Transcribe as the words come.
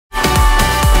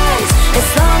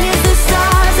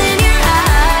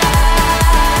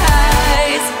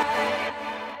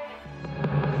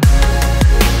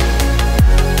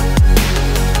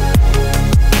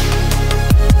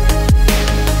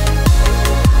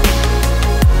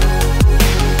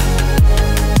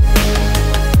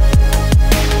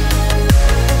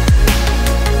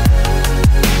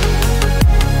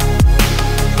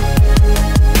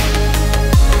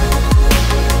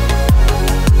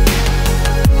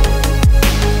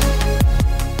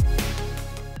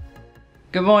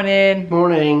Good morning.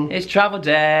 Morning. It's travel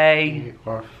day. We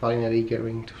are finally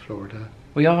going to Florida.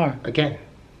 We are. Again.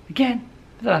 Again.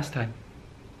 The last time.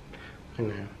 I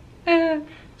know. Eh,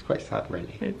 It's quite sad,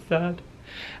 really. it's sad.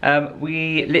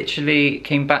 We literally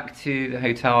came back to the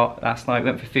hotel last night,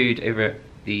 went for food over at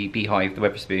the Beehive, the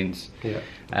Wetherspoons.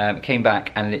 Yeah. Came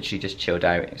back and literally just chilled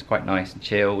out. It's quite nice and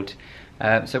chilled.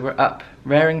 So we're up,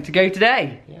 raring to go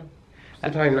today. Yeah.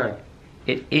 What's the time now?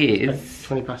 It is... It's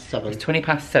 20 past 7. It's 20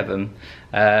 past 7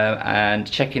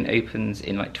 and check-in opens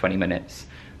in like 20 minutes.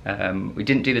 We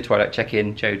didn't do the twilight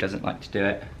check-in. Joe doesn't like to do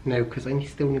it. No, because I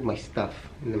still need my stuff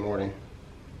in the morning.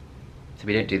 So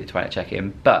we don't do the twilight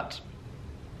check-in, but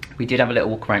we did have a little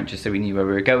walk around just so we knew where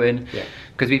we were going. Yeah.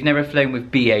 Because we've never flown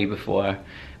with BA before.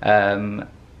 I'm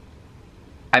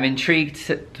intrigued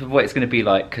to what it's going to be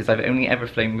like because I've only ever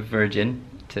flown with Virgin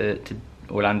to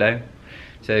Orlando.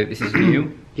 So this is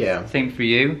new. Yeah. Same for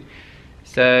you.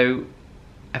 So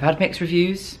I've had mixed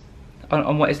reviews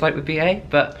on what it's like with BA,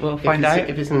 but we'll find out.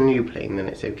 If it's a new plane, then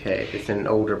it's okay. If it's an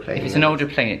older plane... If it's an older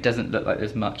plane, it doesn't look like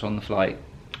there's much on the flight.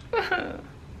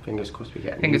 Fingers crossed we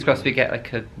get Fingers crossed we get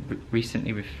like a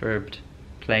recently refurbed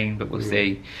plane, but we'll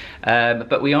see.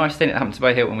 But we are staying at Hampton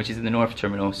by Hilton, which is in the North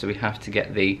Terminal, so we have to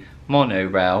get the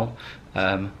monorail.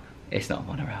 It's not a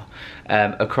monorail.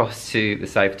 Across to the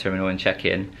South Terminal and check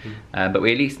in. But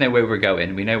we at least know where we're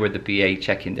going. We know where the BA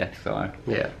check-in desks are.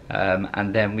 Yeah.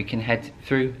 And then we can head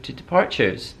through to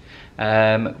departures.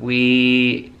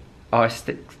 We are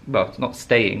well, not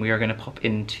staying. We are going to pop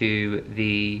into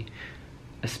the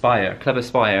Aspire, Club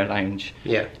Aspire lounge.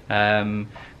 Yeah.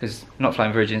 Because not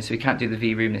flying Virgin, so we can't do the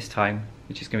V room this time,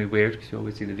 which is going to be weird because we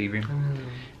always do the V room.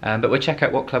 But we'll check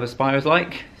out what Club Aspire is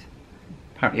like.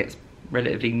 Apparently it's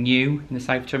relatively new in the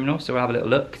South Terminal, so we'll have a little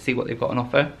look, see what they've got on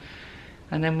offer,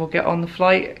 and then we'll get on the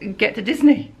flight and get to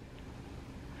Disney.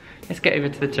 Let's get over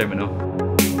to the terminal.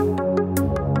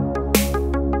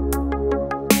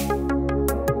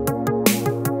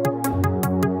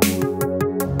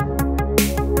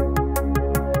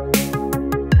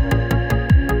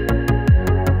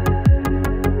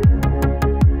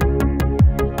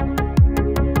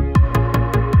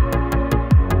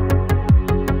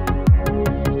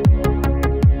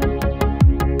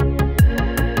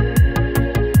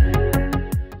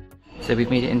 So we've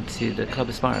made it into the Club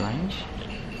Aspire lounge.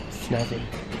 Snazzy.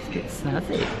 It's a bit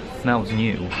snazzy. Smells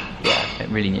new. Yeah,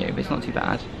 really new, but it's not too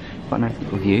bad. Quite a nice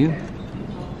little view.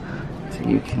 So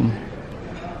you can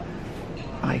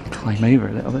climb over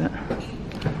a little bit.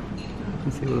 You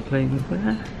can see all the planes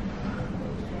there.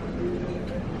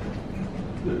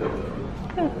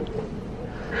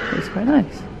 Yeah. It's quite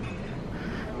nice.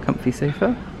 Comfy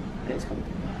sofa. It's comfy.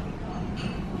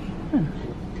 Yeah.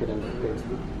 Could end up going to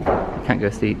sleep. Can't go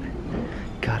to sleep.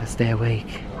 Gotta stay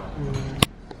awake.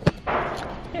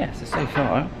 Yeah, so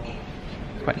far,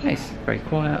 it's quite nice. Very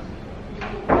quiet.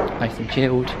 Nice and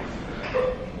chilled.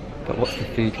 But what's the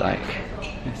food like?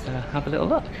 Let's have a little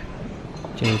look.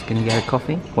 Joe's gonna get a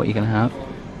coffee. What are you gonna have?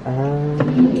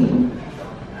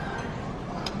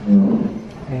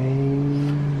 A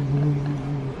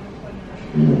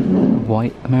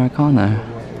white Americano.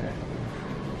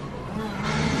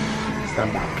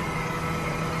 Stand back.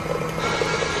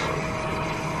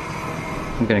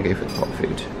 I'm gonna go for the hot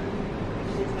food.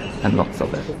 And lots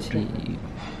of it. So you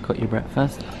got your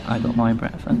breakfast, I got my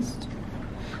breakfast.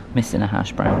 Missing a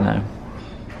hash brown though.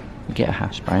 You get a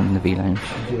hash brown in the V lounge.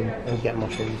 And you get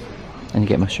mushrooms. And you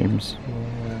get mushrooms.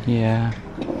 Yeah.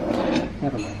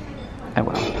 Never mind. Oh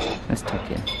well, let's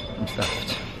tuck in. I'm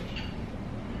stuffed.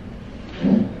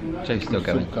 Joe's still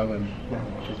going. Yeah,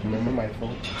 just remember my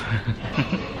fault.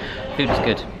 Food was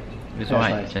good. It was Yeah,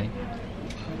 alright nice. actually.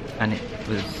 And it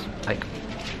was like,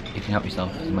 you can help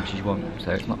yourself as much as you want.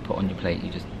 So it's not put on your plate, you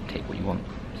just take what you want.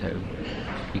 So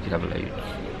you could have a load.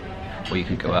 Or you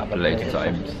could go up loads of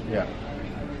times. Yeah.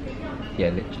 Yeah,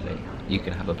 literally. You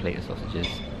can have a plate of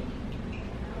sausages.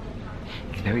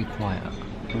 It's very quiet.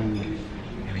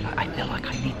 Very like, I feel like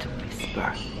I need to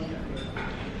whisper.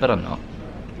 But I'm not.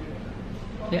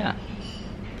 Yeah.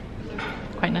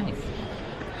 Quite nice.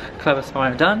 Club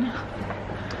Aspire done.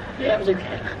 Yeah, it was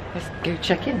okay. Let's go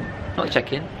check in. Not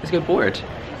check in, let's go board.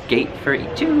 Gate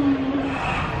 32.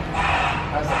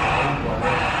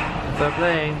 That's our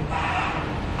plane.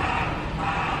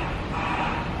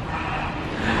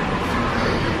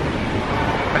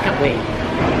 I can't wait.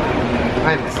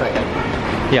 I'm excited.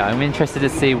 Yeah, I'm interested to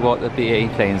see what the BA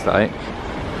plane's like.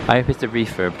 I hope it's a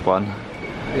refurbed one.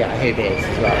 Yeah, I hope it is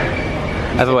as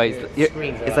well. Otherwise,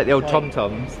 Screens are it's like the old fine.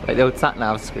 tom-toms, like the old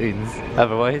sat-nav screens.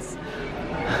 Otherwise,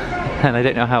 and I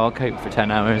don't know how I'll cope for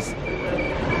 10 hours.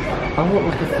 I want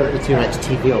like a 32-inch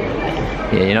TV on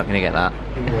there. Yeah, you're not going to get that.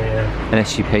 Yeah.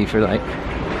 Unless you pay for like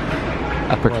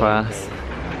upper class.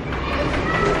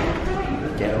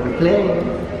 Get on the plane.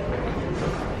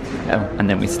 Oh, and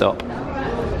then we stop.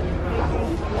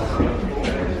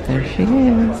 There she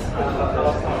is.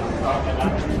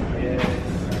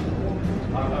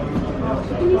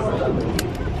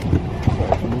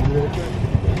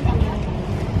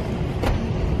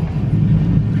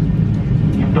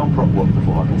 You've done prop work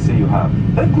before, I can see you have.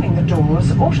 Opening the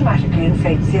doors automatically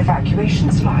inflates the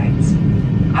evacuation slides.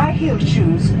 High-heeled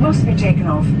shoes must be taken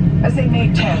off as they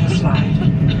may tear the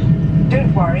slide.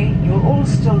 Don't worry, you'll all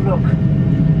still look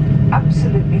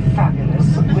absolutely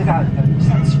fabulous without them.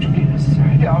 That's strictly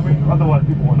necessary. Yeah, I mean, otherwise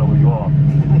people won't know where you are.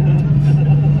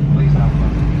 Please have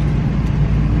fun.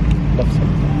 Love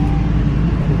something.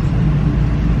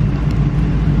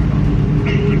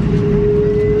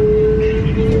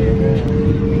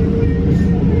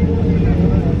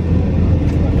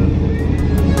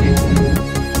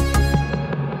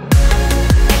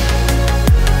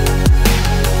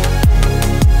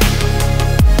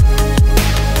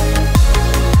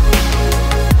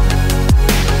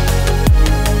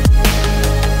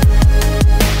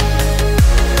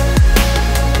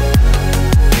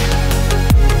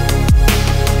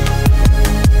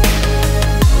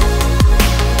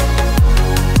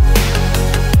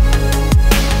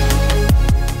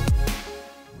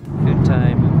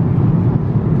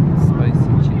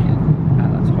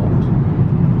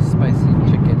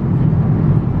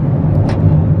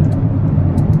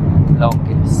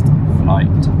 Longest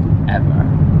flight ever.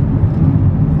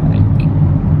 I think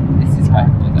this is quite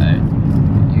cool though.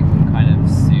 You can kind of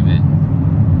zoom in.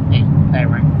 Yeah, play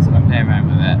around. So I'm playing around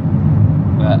with it.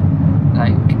 But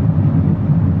like,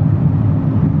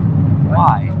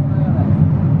 why?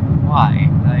 Why?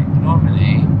 Like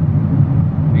normally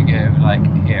we go like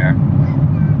here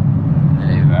and then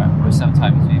over, or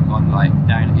sometimes we've gone like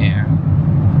down here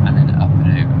and then up and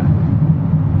over.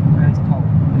 Where's cold?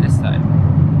 This time.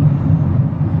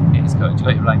 It's cold. Do you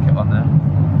got your blanket on there?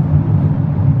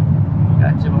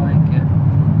 Got your blanket.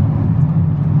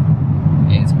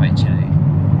 It is quite chilly.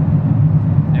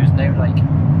 There's no like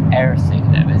air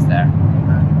signal, is there?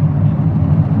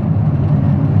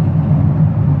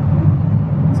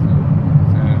 It's cool.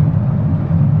 So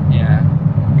yeah,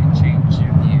 you can change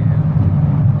your view.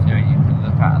 So you can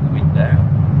look out the window.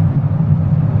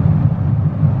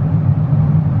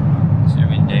 It's your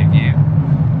window view.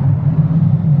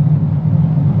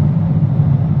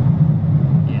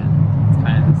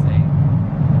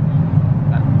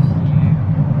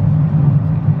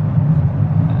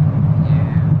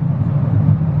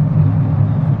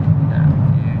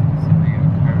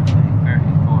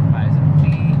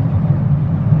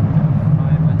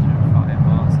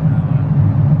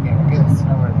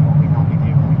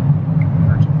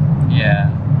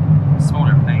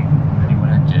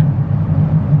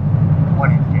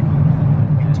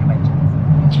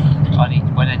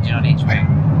 One engine on each wing.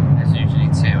 There's usually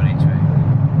two on each wing.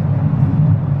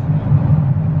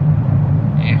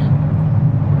 Yeah.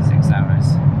 6 hours.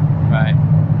 Right.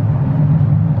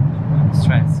 Let's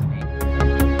try and sleep.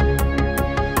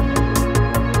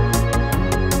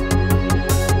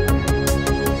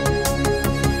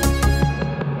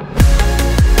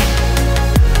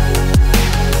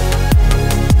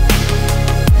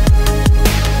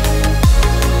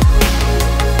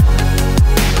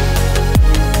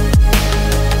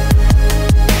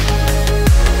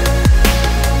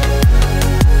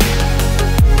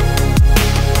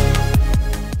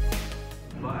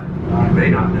 May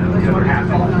not know the other half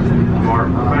of our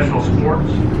professional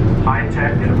sports,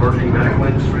 high-tech and emerging medical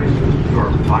industries, to our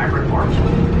vibrant arts.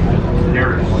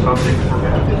 There is something for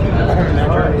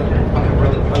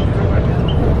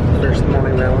First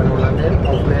morning railway in London,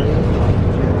 of many.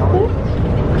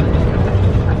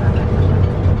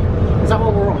 Is that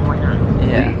what we're on right now?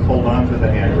 Yeah. Hold on to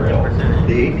the handrail.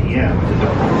 The ATM is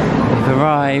open. We've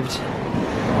arrived.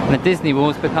 And the Disney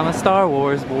Wall's become a Star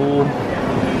Wars wall.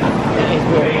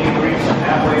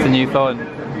 It's a new phone.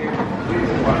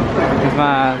 It's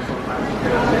mad.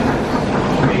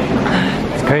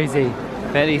 It's crazy.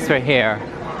 But at least we're here.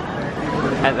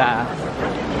 At last.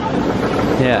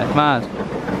 Yeah, it's mad.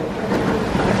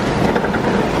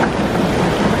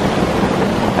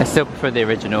 I still prefer the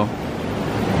original.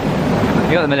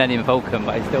 We got the Millennium Falcon,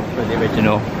 but I still prefer the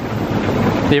original.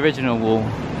 The original wall.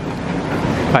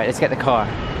 Right, let's get the car.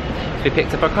 So we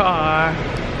picked up our car.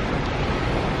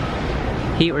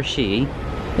 He or she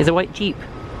is a white Jeep.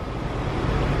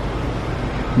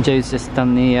 And Joe's just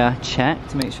done the check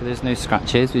to make sure there's no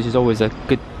scratches, which is always a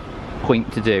good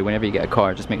point to do whenever you get a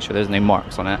car. Just make sure there's no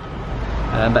marks on it.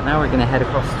 But now we're going to head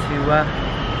across to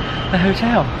the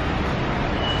hotel.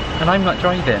 And I'm not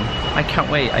driving. I can't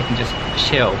wait. I can just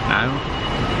chill now.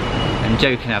 And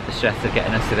Joe can have the stress of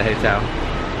getting us to the hotel.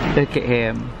 Look at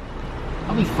him.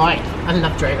 I'll be fine. I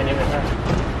love driving over there.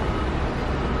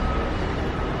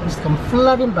 Just come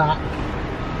flooding back.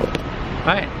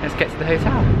 Right, let's get to the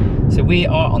hotel. So we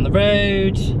are on the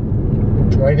road.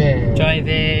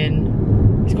 Driving.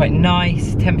 It's quite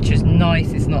nice. Temperature's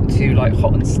nice. It's not too like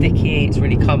hot and sticky. It's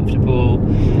really comfortable.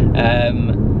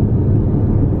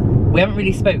 We haven't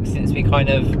really spoke since we kind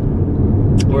of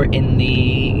were in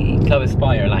the Club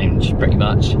Aspire lounge, pretty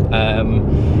much.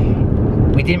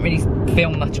 We didn't really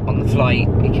film much on the flight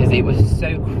because it was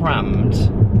so crammed.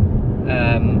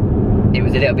 It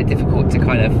was a little bit difficult to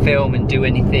kind of film and do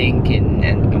anything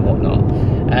and whatnot.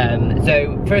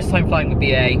 So first time flying with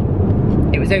BA,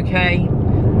 it was okay.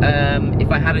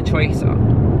 If I had a choice,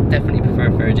 I'd definitely prefer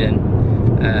Virgin.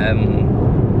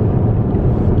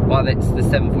 While it's the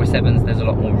 747s, there's a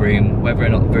lot more room. Whether or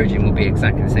not Virgin will be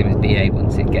exactly the same as BA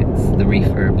once it gets the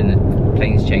refurb and the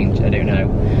planes change, I don't know.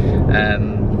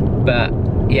 But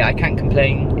yeah, I can't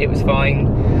complain. It was fine.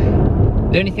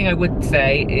 The only thing I would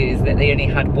say is that they only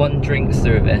had one drink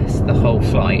service the whole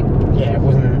flight. Yeah, it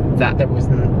wasn't that. There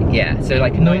wasn't. Yeah, so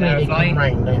like a 9-hour flight. Come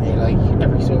round, don't they? Like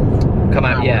every sort of come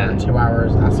out, hour, yeah. 2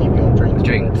 hours, asking you on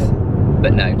Drinks.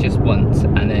 But no, just once,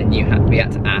 and then we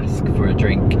had to ask for a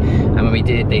drink, and when we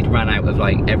did, they'd run out of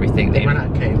like everything. They ran out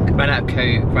of Coke. Ran out of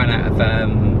Coke. Ran out of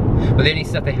well, the only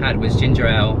stuff they had was ginger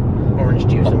ale, orange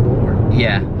juice, and water.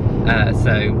 Yeah,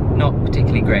 so not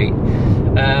particularly great.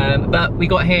 But we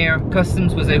got here.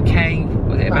 Customs was okay.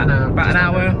 Was it about an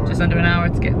hour? Just under an hour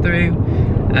to get through.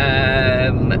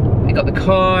 We got the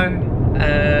car.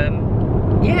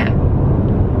 Yeah,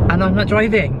 and I'm not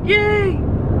driving. Yay!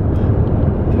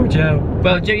 Poor Joe.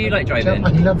 Well, Joe, you like driving?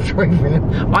 I love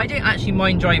driving. I don't actually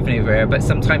mind driving over here, but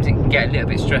sometimes it can get a little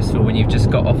bit stressful when you've just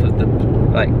got off of the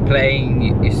plane,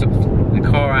 you sort of the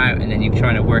car out, and then you're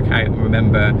trying to work out and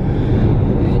remember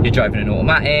you're driving an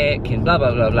automatic and blah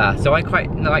blah blah blah. So I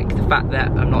quite like the fact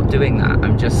that I'm not doing that.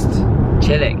 I'm just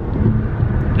chilling,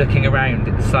 looking around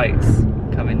at the sights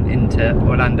coming into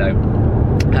Orlando.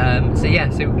 So yeah,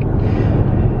 so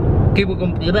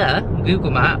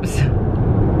Google Maps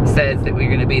says that we're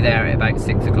going to be there at about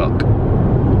 6 o'clock.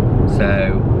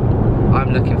 So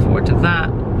I'm looking forward to that,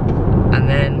 and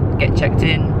then get checked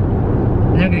in,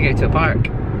 and then we're going to go to a park.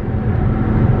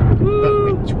 But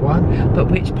which one? But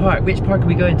which park? Which park are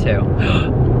we going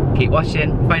to? Keep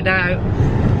watching, find out.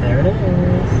 There it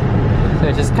is. So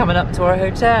we're just coming up to our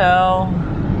hotel.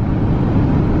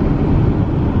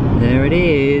 There it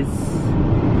is.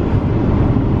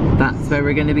 That's where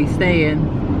we're going to be staying.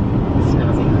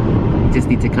 Snazzy. Just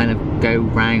need to kind of go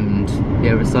round the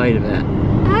other side of it.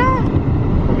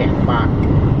 We're getting back.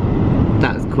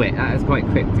 That was quick. That was quite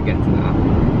quick to get to that.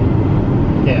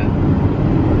 Yeah.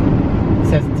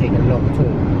 It doesn't take a long at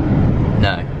all.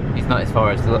 No, it's not as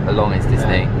far as along as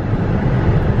Disney.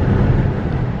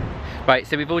 Right,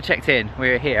 so we've all checked in.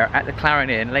 We're here at the Clarion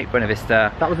Inn, Lake Buena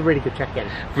Vista. That was a really good check-in.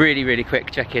 Really, really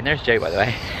quick check-in. There's Joe, by the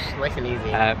way. Nice and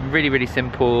easy. Really, really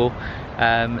simple.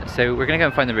 So we're gonna go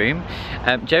and find the room.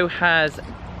 Joe has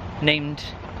named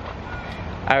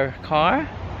our car.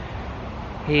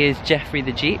 He is Jeffrey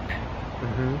the Jeep.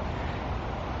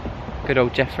 Good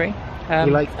old Jeffrey. He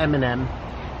likes M&M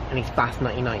and he's Fast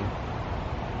 99.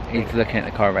 He's looking at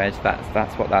the car reg.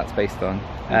 That's what that's based on.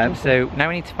 So now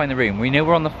we need to find the room. We know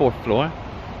we're on the 4th floor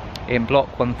in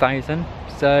block 1000.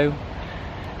 So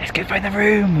let's go find the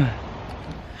room.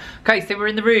 Okay, so we're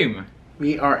in the room.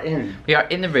 We are in. We are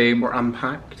in the room. We're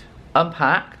unpacked.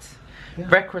 Unpacked. Yeah.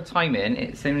 Record timing.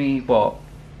 It's only what,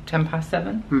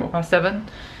 7:10?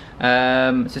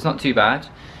 7:15. So it's not too bad.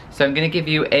 So I'm going to give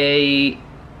you a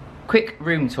quick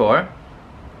room tour,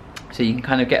 so you can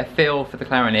kind of get a feel for the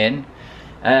Clarion Inn.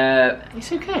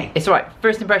 It's okay. It's alright.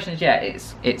 First impressions, yeah,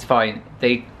 it's fine.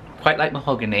 They quite like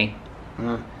mahogany.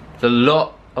 It's a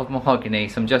lot of mahogany,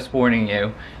 so I'm just warning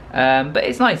you. But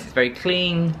it's nice. It's very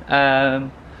clean,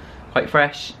 quite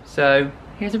fresh. So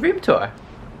here's a room tour.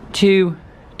 2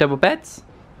 double beds,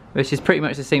 which is pretty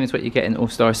much the same as what you get in All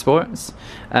Star Sports.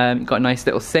 You've got a nice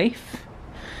little safe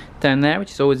down there,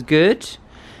 which is always good.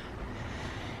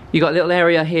 You got a little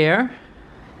area here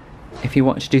if you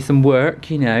want to do some work,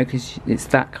 you know, because it's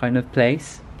that kind of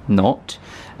place. Not.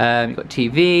 You've got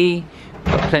TV,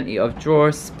 got plenty of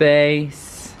drawer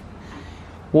space,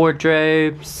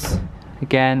 wardrobes,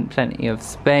 again, plenty of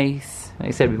space. Like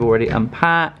I said, we've already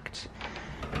unpacked.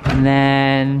 And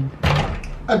then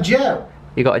a Joe.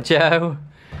 You got a Joe.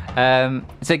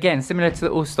 So again, similar to the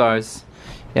All Stars,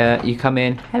 you come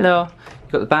in, hello,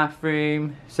 You've got the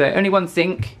bathroom, so only one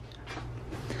sink.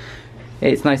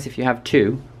 It's nice if you have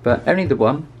two, but only the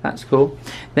one, that's cool.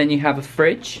 Then you have a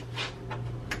fridge,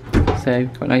 so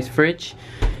got a nice fridge.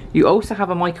 You also have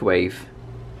a microwave,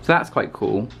 so that's quite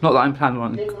cool. Not that I'm planning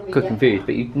on cooking food,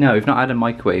 but we've not had a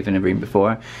microwave in a room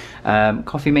before.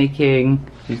 Coffee making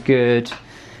is good.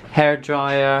 Hair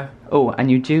dryer. Oh, and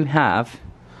you do have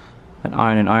an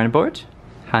iron board,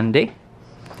 handy.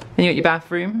 Then you got your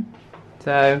bathroom,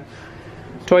 so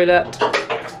toilet.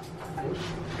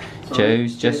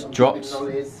 Joe's just dropped.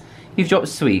 You've dropped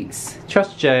sweets.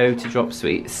 Trust Joe to drop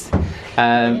sweets.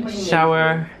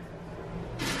 Shower.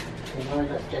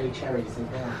 Jelly cherries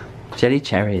in there. Jelly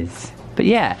cherries. But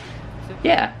yeah.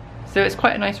 So it's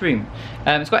quite a nice room.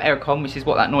 It's got aircon, which is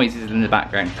what that noise is in the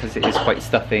background, because it is quite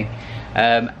stuffy.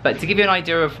 But to give you an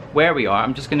idea of where we are,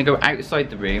 I'm just going to go outside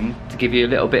the room to give you a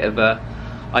little bit of a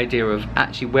idea of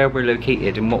actually where we're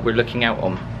located and what we're looking out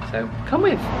on. So come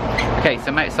with. Okay, so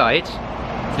I'm outside.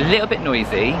 It's a little bit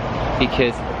noisy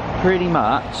because pretty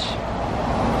much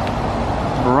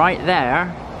right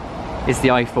there is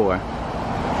the I-4.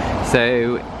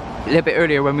 So a little bit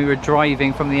earlier when we were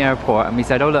driving from the airport and we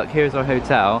said, oh look, here's our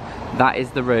hotel, that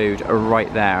is the road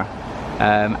right there.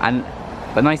 And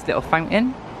a nice little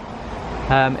fountain.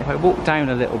 If I walk down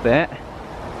a little bit,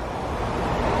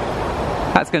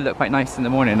 that's going to look quite nice in the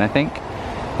morning, I think.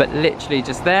 But literally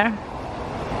just there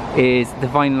is the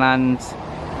Vineland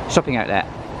shopping outlet.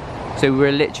 So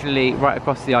we're literally right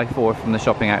across the I-4 from the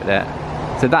shopping outlet.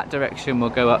 So that direction will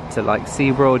go up to like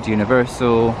SeaWorld,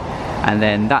 Universal, and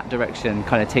then that direction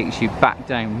kind of takes you back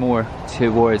down more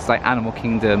towards like Animal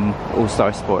Kingdom, All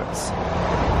Star Sports.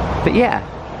 But yeah,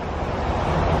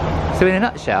 so in a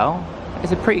nutshell,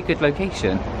 it's a pretty good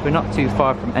location. We're not too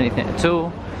far from anything at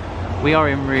all. We are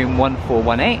in room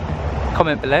 1418.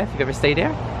 Comment below if you've ever stayed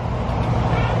here.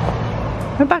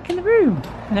 We're back in the room,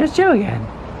 and there's Joe again.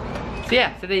 So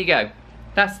yeah, so there you go.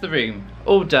 That's the room.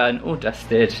 All done, all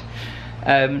dusted.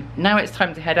 Now it's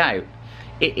time to head out.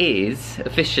 It is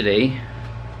officially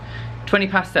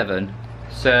 7:20.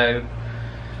 So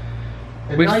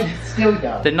the night is still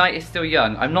young. The night is still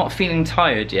young. I'm not feeling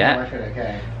tired yet. No, I feel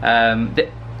okay.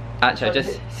 Actually, I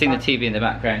just seen the TV in the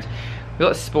background. We've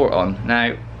got sport on.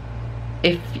 Now,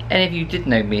 if any of you did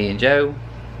know me and Joe,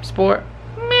 sport,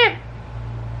 meh.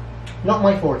 Not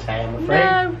my forte, I'm afraid.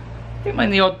 No, don't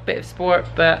mind the odd bit of sport,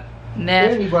 but nah.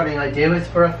 The only running I do is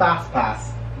for a fast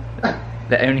pass.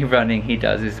 The only running he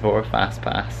does is for a fast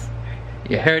pass.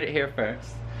 You heard it here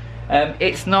first.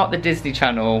 It's not the Disney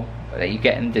Channel that you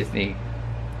get in Disney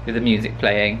with the music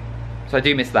playing, so I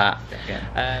do miss that.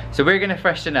 So we're gonna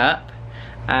freshen up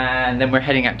and then we're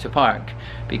heading out to a park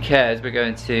because we're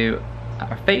going to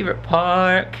our favourite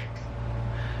park,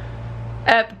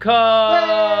 Epcot!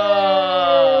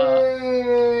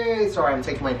 Yay! Sorry, I'm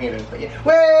taking my hand, but yeah.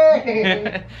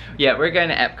 Way! Yeah, we're going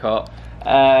to Epcot.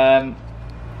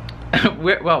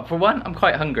 Well, for one, I'm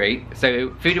quite hungry, so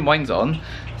Food and Wine's on,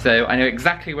 so I know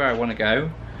exactly where I want to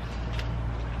go.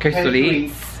 Coastal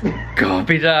Eats, gotta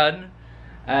be done.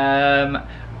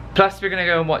 Plus, we're gonna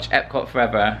go and watch Epcot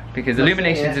Forever because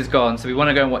Illuminations is gone, so we want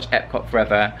to go and watch Epcot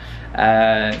Forever.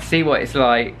 See what it's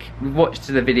like. We've watched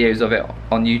the videos of it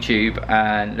on YouTube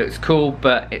and it looks cool,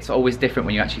 but it's always different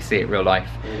when you actually see it in real life.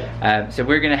 So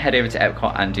we're gonna head over to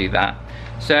Epcot and do that.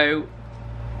 So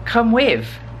come with.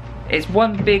 It's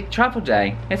one big travel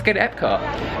day. Let's go to Epcot.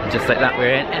 Just like that,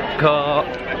 we're in Epcot.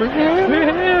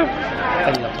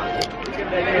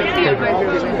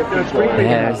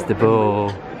 There's the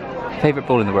ball. Favourite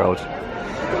ball in the world.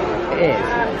 It is.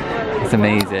 It's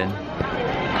amazing.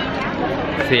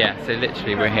 So yeah, so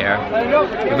literally we're here.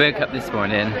 We woke up this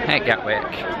morning at Gatwick.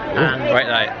 And right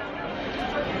light.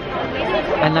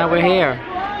 And now we're here.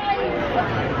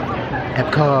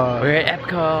 Epcot. We're at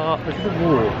Epcot. Look at the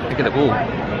wall. Look at the wall.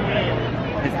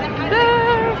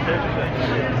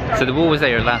 So the wall was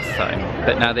there last time,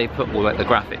 but now they put all like the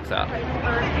graphics up.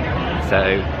 So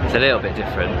it's a little bit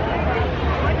different.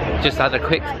 Just had a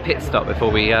quick pit stop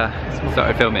before we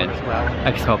started filming.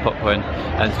 I can smell popcorn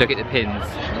and look at the pins.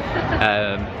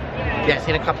 Yeah, I've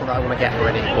seen a couple that I want to get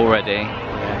already.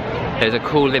 There's a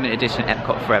cool limited edition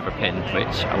Epcot Forever pin,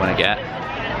 which I want to get.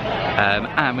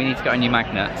 And we need to get our new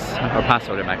magnets, our pass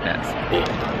holder magnets.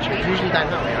 Usually down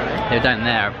that way, aren't they? They're down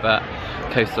there, but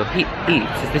Coastal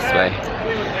Eats is this way.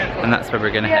 And that's where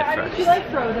we're going to head first. Do you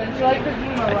like Rosen? Do you like the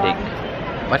view? I think.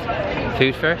 What?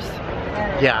 Food first?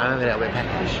 Yeah, I'm a little bit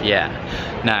peckish. Yeah.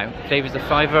 Now, Flavors of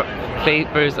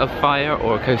Fire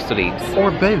or Coastal Eats?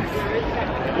 Or both.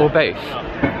 Or both.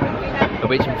 But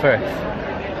which one first?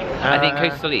 I think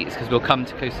Coastal Eats, because we'll come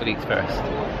to Coastal Eats first.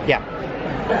 Yeah.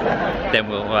 then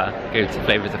we'll go to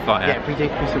Flavours of Fire. Yeah, every day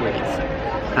Chris and Wickets.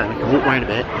 And we can walk around a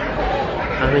bit.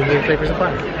 And then go Flavours of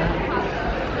Fire.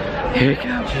 Here we go.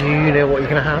 Do you know what you're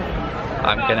going to have?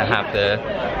 I'm gonna have the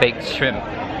baked shrimp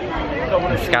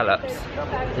and scallops.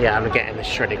 Yeah, I'm getting the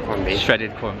shredded corned beef.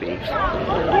 Shredded corned beef.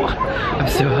 I'm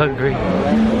so hungry.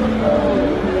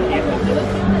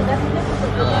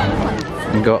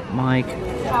 I got my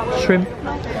shrimp.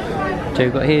 Joe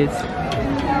got his.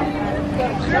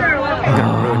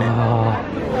 Oh,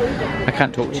 I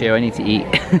can't talk to you, I need to eat.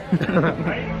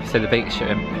 So the baked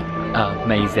shrimp,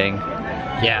 amazing.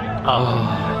 Yeah.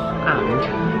 And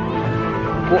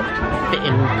what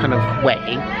fitting kind of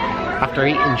way, after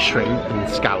eating shrimp and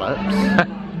scallops,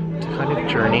 to kind of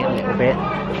journey a little bit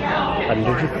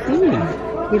under the sea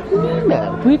with Nemo.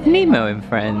 With Nemo and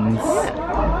friends.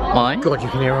 Mine? God, you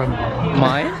can hear him.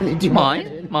 Mine?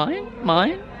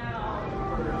 Mine?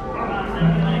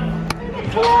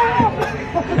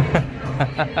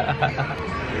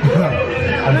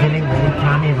 I'm feeling really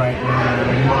clammy right now.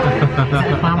 Is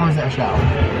it a clam or is it a shell?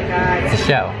 It's a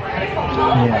shell.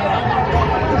 Yeah.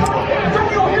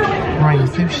 Right,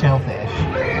 let's do shellfish.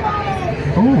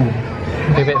 Ooh.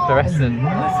 A bit fluorescent.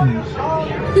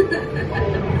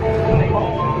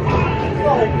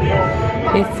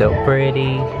 It's so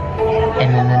pretty. And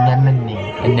then anemone.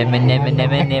 Anemone.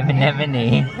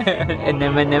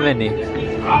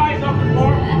 Eyes up the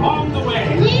port along the way.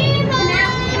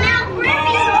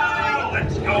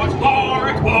 Let's go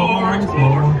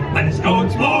explore. Let's go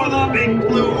explore the big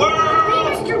blue world.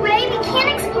 Mr. Ray, we can't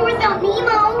explore without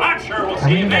Nemo. I'm sure we'll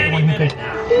see him any minute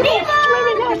now. Nemo's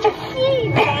swimming off the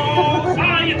sea. Oh,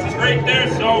 science is great,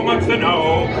 there's so much to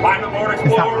know. Climb aboard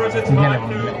explorers, it's time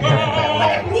to go.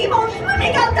 Nemo's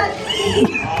swimming off the sea.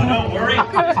 Oh, don't worry.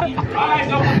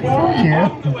 Eyes up the port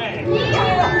along the way.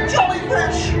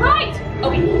 Jellyfish. Right.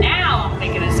 Okay, now I'm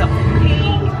thinking of something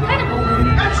pink. Kind of blue.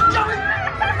 That's jellyfish.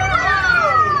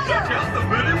 Just the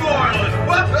pretty mortals.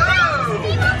 Woohoo!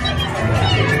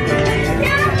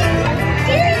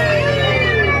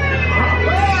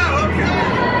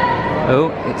 Oh,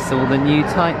 it's all the new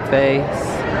typeface.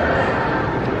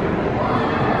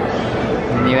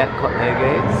 The new Epcot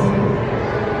logos.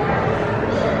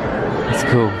 It's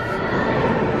cool.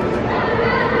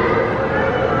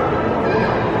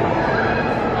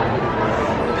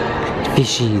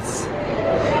 Fishies.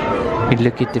 We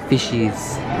look at the fishies.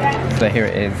 So here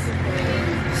it is.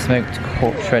 Smoked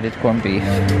shredded corned beef.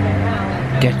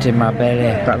 Get in my belly.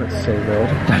 That looks so good.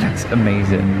 That looks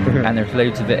amazing. And there's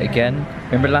loads of it again.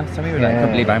 Remember last time we were like, I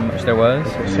can't believe how much there was?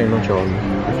 There's so much on.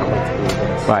 I can't wait to eat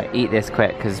this. Right, eat this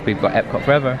quick because we've got Epcot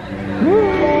Forever.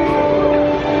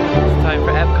 It's time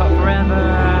for Epcot Forever.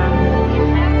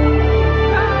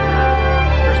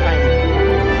 First time.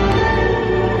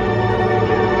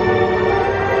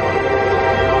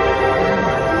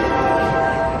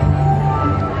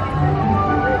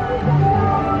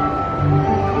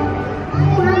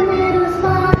 My little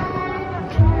spark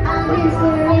of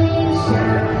inspiration.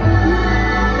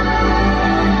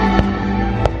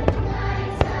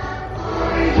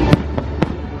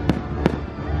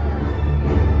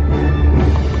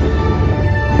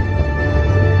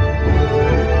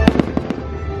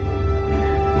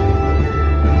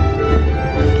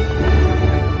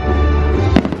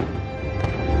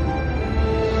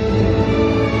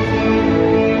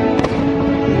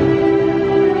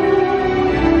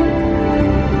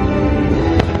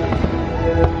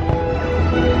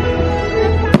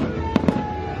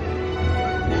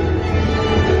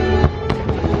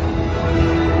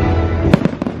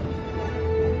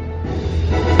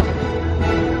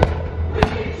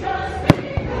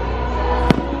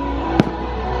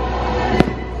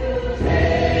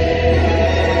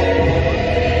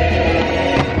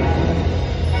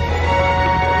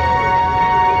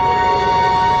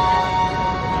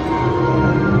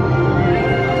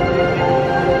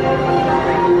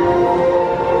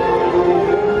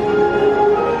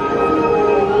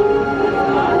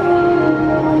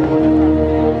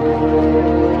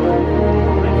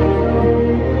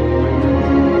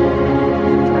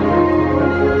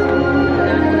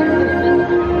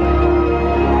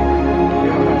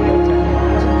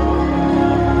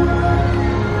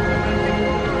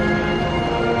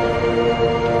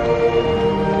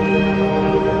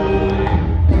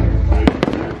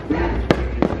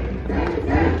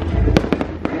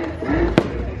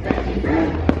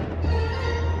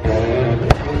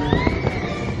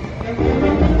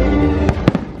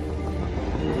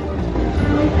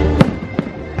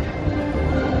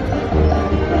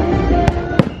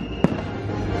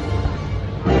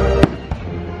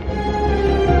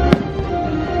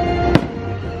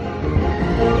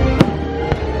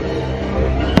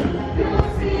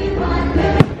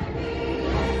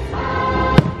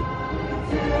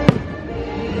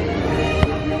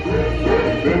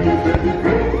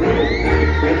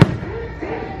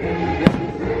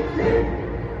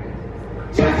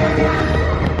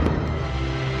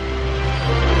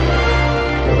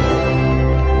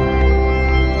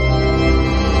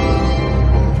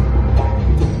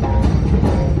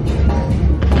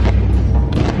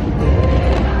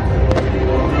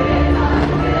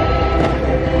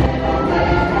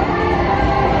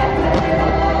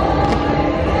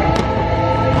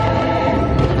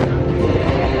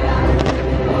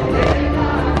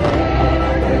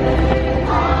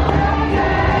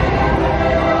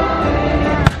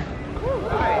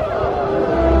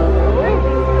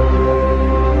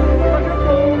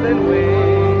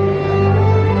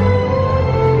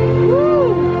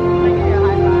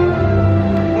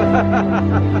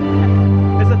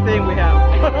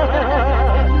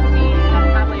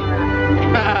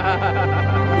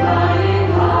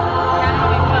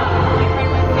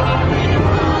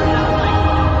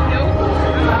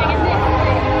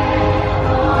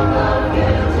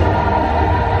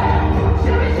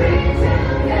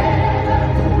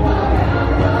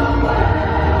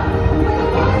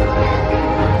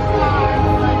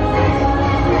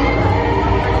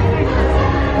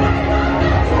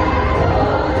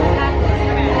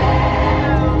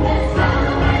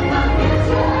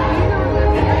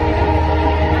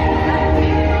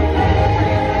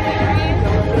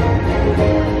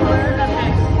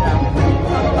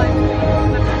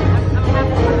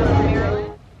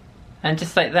 And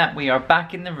just like that, we are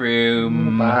back in the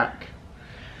room. Back.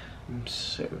 I'm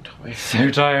so tired.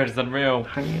 So tired, it's unreal.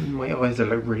 Hanging, my eyes are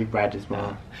like really red as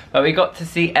well. But we got to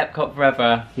see Epcot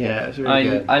Forever. Yeah, it's really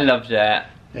good. I loved it.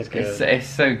 It's good. It's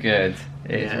so good.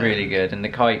 It's really good. And the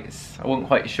kites, I wasn't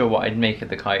quite sure what I'd make of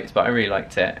the kites, but I really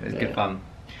liked it. It was good fun.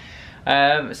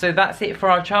 So that's it for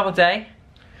our travel day.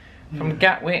 From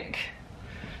Gatwick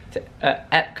to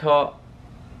Epcot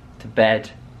to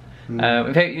bed. We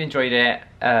hope you enjoyed it.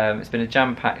 It's been a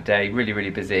jam-packed day, really,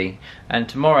 really busy. And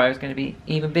tomorrow is going to be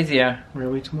even busier. Where are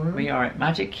we tomorrow? We are at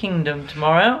Magic Kingdom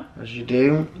tomorrow. As you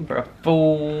do. For a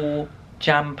full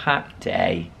jam-packed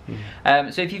day.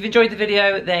 So if you've enjoyed the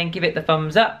video, then give it the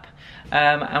thumbs up.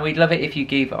 And we'd love it if you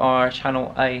give our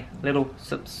channel a little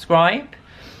subscribe.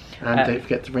 And don't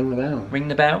forget to ring the bell. Ring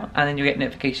the bell, and then you'll get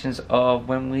notifications of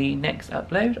when we next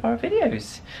upload our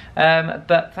videos.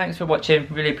 But thanks for watching,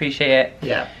 really appreciate it.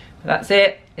 Yeah. That's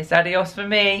it. It's adios for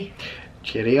me.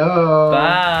 Cheerio.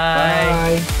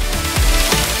 Bye. Bye.